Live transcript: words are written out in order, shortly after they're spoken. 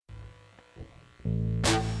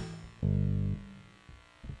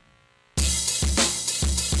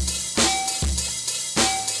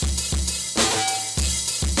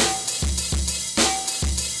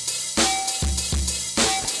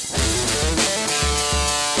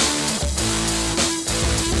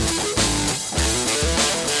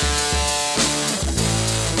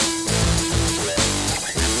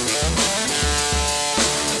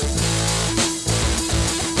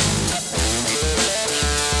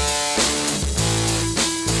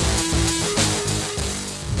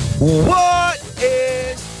What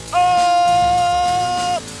is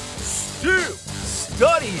up,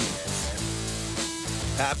 studies?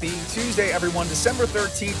 Happy Tuesday, everyone. December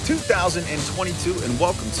 13th, 2022, and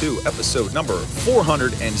welcome to episode number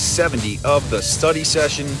 470 of the study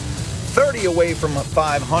session. 30 away from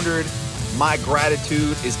 500. My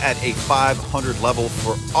gratitude is at a 500 level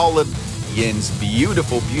for all of Yin's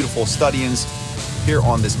beautiful, beautiful studyings here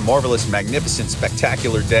on this marvelous, magnificent,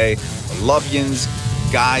 spectacular day. I love Yin's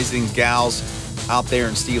guys and gals out there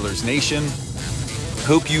in Steelers Nation.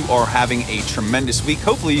 Hope you are having a tremendous week.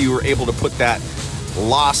 Hopefully you were able to put that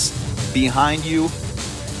loss behind you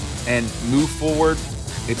and move forward.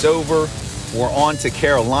 It's over. We're on to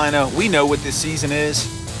Carolina. We know what this season is.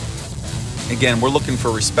 Again, we're looking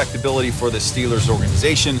for respectability for the Steelers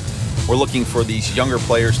organization. We're looking for these younger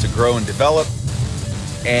players to grow and develop.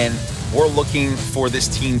 And we're looking for this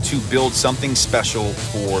team to build something special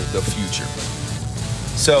for the future.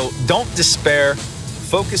 So don't despair.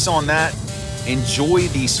 Focus on that. Enjoy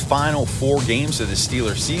these final 4 games of the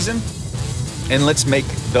Steelers season. And let's make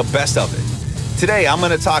the best of it. Today, I'm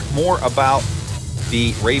going to talk more about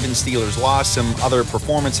the Ravens-Steelers loss, some other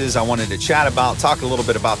performances I wanted to chat about, talk a little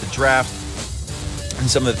bit about the draft, and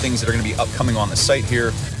some of the things that are going to be upcoming on the site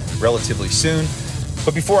here relatively soon.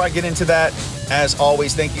 But before I get into that, as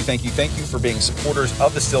always, thank you for being supporters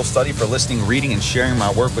of the Still Study, for listening, reading, and sharing my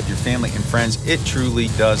work with your family and friends. It truly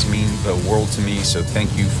does mean the world to me, so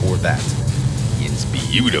thank you for that. It's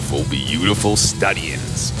beautiful, beautiful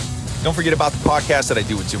studyings. Don't forget about the podcast that I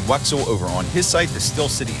do with Jim Wexel over on his site, The Still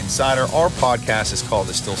City Insider. Our podcast is called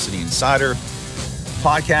The Still City Insider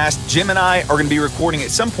Podcast. Jim and I are going to be recording at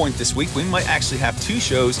some point this week. We might actually have 2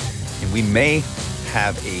 shows, and we may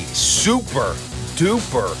have a super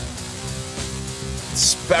duper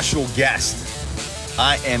special guest.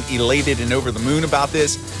 I am elated and over the moon about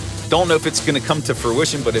this. Don't know if it's going to come to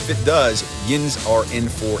fruition, but if it does, Yins are in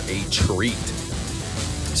for a treat.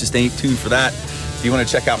 So stay tuned for that. If you want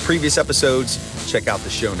to check out previous episodes, check out the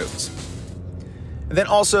show notes. And then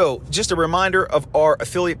also, just a reminder of our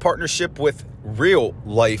affiliate partnership with Real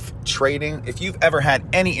Life Trading. If you've ever had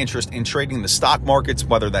any interest in trading the stock markets,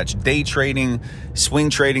 whether that's day trading, swing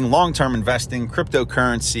trading, long-term investing,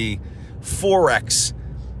 cryptocurrency, Forex,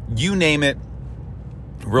 you name it,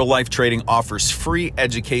 Real Life Trading offers free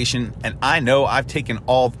education. And I know I've taken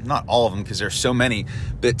not all of them because there's so many,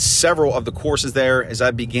 but several of the courses there as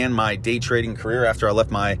I began my day trading career after I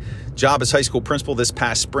left my job as high school principal this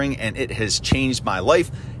past spring, and it has changed my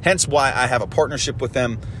life. Hence why I have a partnership with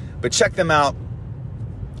them. But check them out.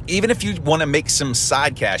 Even if you want to make some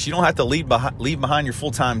side cash, you don't have to leave behind your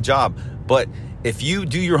full-time job. But if you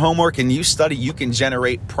do your homework and you study, you can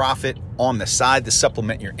generate profit on the side to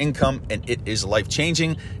supplement your income, and it is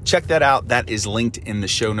life-changing. Check that out. That is linked in the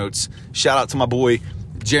show notes. Shout out to my boy,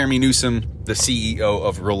 Jeremy Newsom, the CEO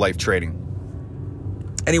of Real Life Trading.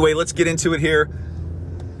 Anyway, let's get into it here.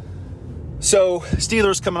 So,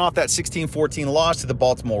 Steelers coming off that 16-14 loss to the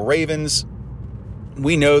Baltimore Ravens.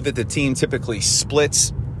 We know that the team typically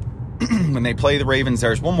splits when they play the Ravens.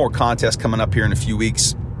 There's one more contest coming up here in a few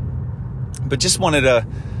weeks. But just wanted to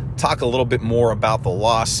talk a little bit more about the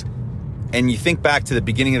loss. And you think back to the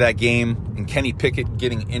beginning of that game and Kenny Pickett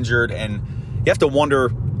getting injured, and you have to wonder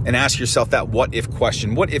and ask yourself that what-if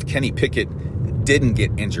question. What if Kenny Pickett didn't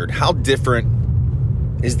get injured? How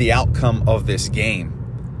different is the outcome of this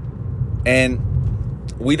game? And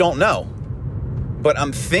we don't know. But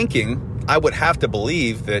I'm thinking, I would have to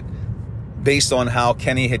believe that based on how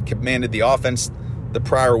Kenny had commanded the offense the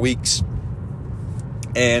prior weeks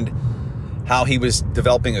and how he was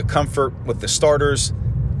developing a comfort with the starters,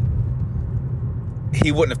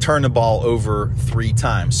 he wouldn't have turned the ball over 3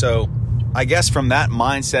 times. So I guess from that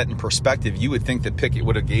mindset and perspective, you would think that Pickett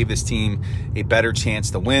would have gave this team a better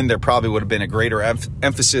chance to win. There probably would have been a greater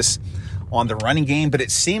emphasis on the running game, but it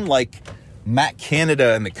seemed like Matt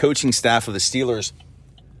Canada and the coaching staff of the Steelers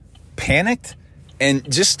panicked and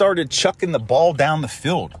just started chucking the ball down the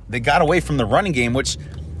field. They got away from the running game, which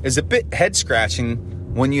is a bit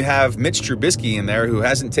head-scratching when you have Mitch Trubisky in there who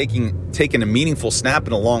hasn't taken a meaningful snap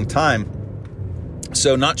in a long time.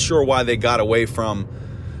 So not sure why they got away from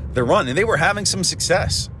the run. And they were having some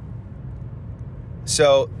success.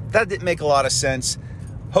 So that didn't make a lot of sense.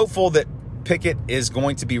 Hopeful that Pickett is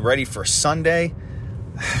going to be ready for Sunday.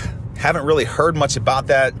 Haven't really heard much about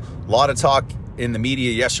that. A lot of talk in the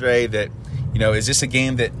media yesterday that, is this a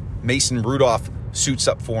game that Mason Rudolph suits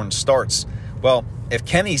up for and starts? Well, if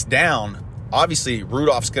Kenny's down, obviously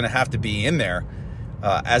Rudolph's going to have to be in there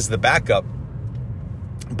as the backup.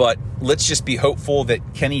 But let's just be hopeful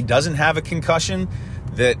that Kenny doesn't have a concussion,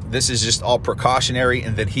 that this is just all precautionary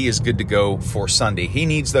and that he is good to go for Sunday. He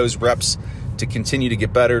needs those reps to continue to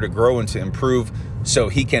get better, to grow and to improve, so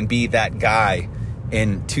he can be that guy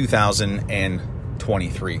in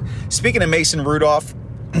 2023. Speaking of Mason Rudolph,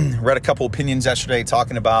 read a couple opinions yesterday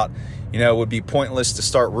talking about, it would be pointless to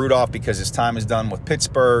start Rudolph because his time is done with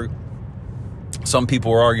Pittsburgh. Some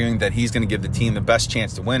people are arguing that he's going to give the team the best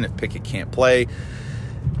chance to win if Pickett can't play.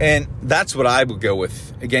 And that's what I would go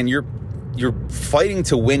with. Again, you're fighting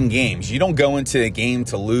to win games. You don't go into a game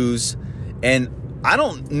to lose. And I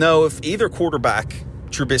don't know if either quarterback,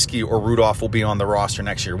 Trubisky or Rudolph, will be on the roster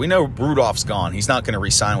next year. We know Rudolph's gone. He's not going to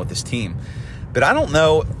re-sign with his team. But I don't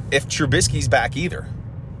know if Trubisky's back either.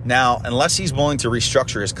 Now, unless he's willing to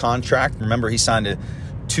restructure his contract, remember he signed a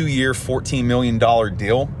 2-year, $14 million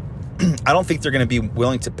deal. I don't think they're going to be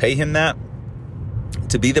willing to pay him that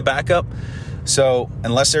to be the backup. So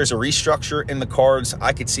unless there's a restructure in the cards,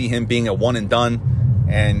 I could see him being a one and done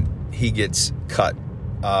and he gets cut.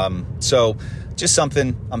 So just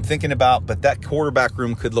something I'm thinking about, but that quarterback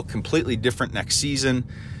room could look completely different next season.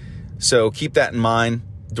 So keep that in mind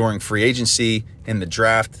during free agency, in the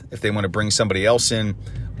draft, if they want to bring somebody else in.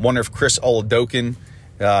 Wonder if Chris Oladokun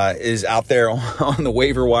is out there on the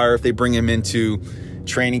waiver wire if they bring him into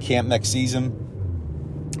training camp next season.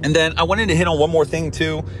 And then I wanted to hit on one more thing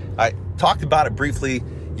too. I talked about it briefly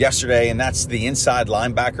yesterday, and that's the inside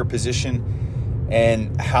linebacker position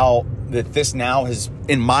and how that this now has,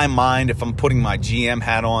 in my mind, if I'm putting my GM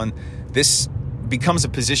hat on, this becomes a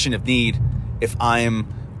position of need if I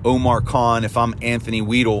am Omar Khan, if I'm Anthony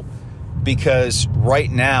Weedle, because right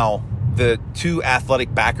now the two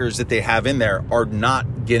athletic backers that they have in there are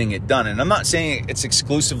not getting it done. And I'm not saying it's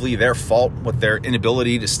exclusively their fault with their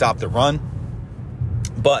inability to stop the run,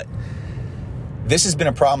 but this has been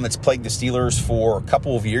a problem that's plagued the Steelers for a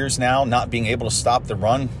couple of years now, not being able to stop the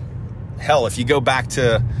run. Hell, if you go back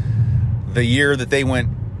to the year that they went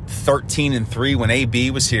 13-3 when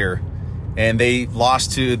AB was here and they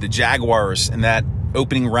lost to the Jaguars in that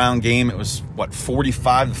opening round game, it was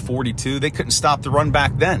 45-42. They couldn't stop the run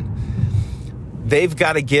back then. They've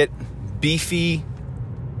got to get beefy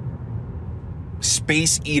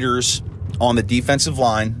space eaters on the defensive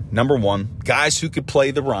line, number one, guys who could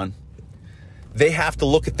play the run. They have to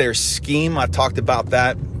look at their scheme. I talked about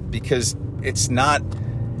that because it's not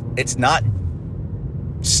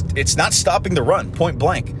stopping the run, point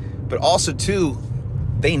blank. But also, too,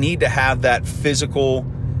 they need to have that physical,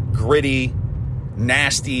 gritty,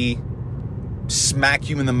 nasty, smack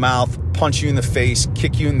you in the mouth, punch you in the face,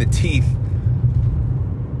 kick you in the teeth,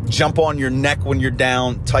 jump on your neck when you're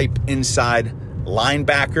down type inside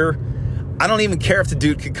linebacker. I don't even care if the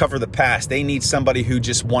dude could cover the pass. They need somebody who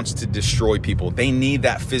just wants to destroy people. They need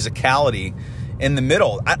that physicality in the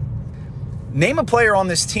middle. Name a player on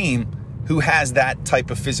this team who has that type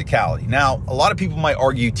of physicality. Now, a lot of people might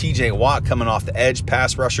argue TJ Watt coming off the edge,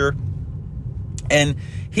 pass rusher, and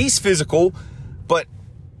he's physical, but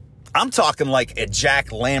I'm talking like a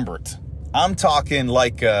Jack Lambert. I'm talking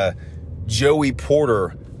like a Joey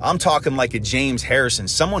Porter. I'm talking like a James Harrison,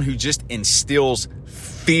 someone who just instills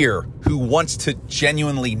fear, who wants to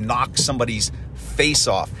genuinely knock somebody's face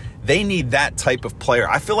off. They need that type of player.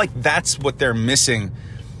 I feel like that's what they're missing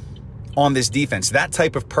on this defense, that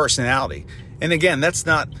type of personality. And again, that's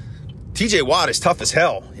not, TJ Watt is tough as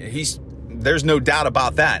hell. There's no doubt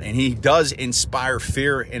about that. And he does inspire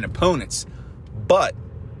fear in opponents, but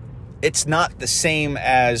it's not the same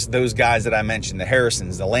as those guys that I mentioned, the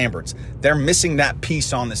Harrisons, the Lamberts. They're missing that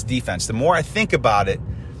piece on this defense. The more I think about it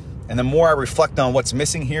and the more I reflect on what's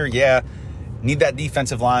missing here, need that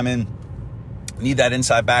defensive lineman, need that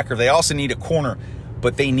inside backer. They also need a corner,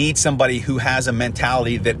 but they need somebody who has a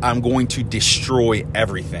mentality that I'm going to destroy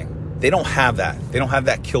everything. They don't have that. They don't have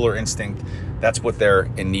that killer instinct. That's what they're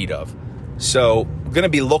in need of. So I'm going to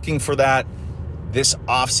be looking for that this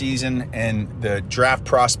offseason and the draft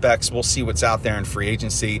prospects. We'll see what's out there in free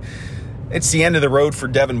agency. It's the end of the road for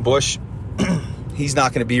Devin Bush. He's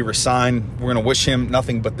not going to be re-signed. We're going to wish him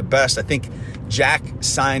nothing but the best. I think Jack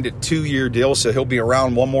signed a 2-year deal, so he'll be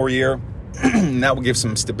around one more year. And that will give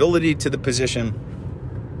some stability to the position.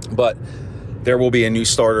 But there will be a new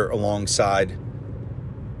starter alongside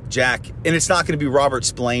Jack. And it's not going to be Robert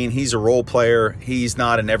Spillane. He's a role player. He's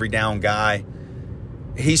not an every down guy.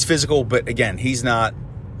 He's physical, but again, he's not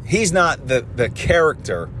the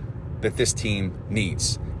character that this team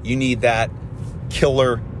needs. You need that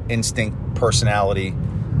killer instinct personality.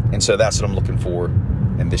 And so that's what I'm looking for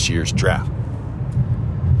in this year's draft.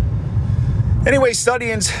 Anyway,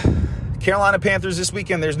 studying Carolina Panthers this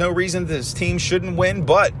weekend. There's no reason this team shouldn't win,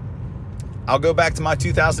 but I'll go back to my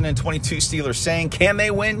 2022 Steelers saying, can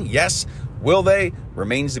they win? Yes. Will they?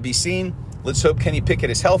 remains to be seen. Let's hope Kenny Pickett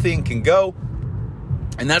is healthy and can go.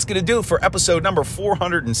 And that's going to do it for episode number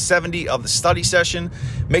 470 of the study session,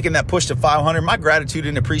 making that push to 500. My gratitude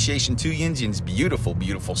and appreciation to yins, beautiful,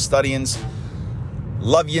 beautiful studyings.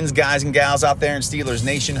 Love yins, guys and gals out there in Steelers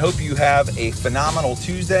Nation. Hope you have a phenomenal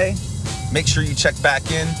Tuesday. Make sure you check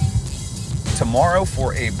back in tomorrow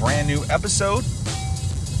for a brand new episode.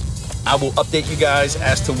 I will update you guys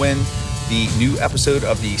as to when the new episode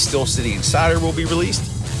of the Steel City Insider will be released.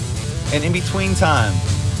 And in between time,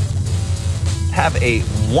 have a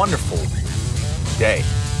wonderful day.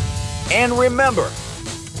 And remember,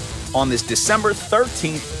 on this December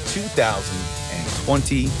 13th,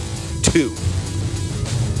 2022,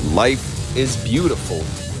 life is beautiful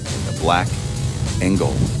in the black and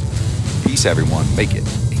gold. Peace, everyone. Make it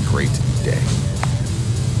a great day.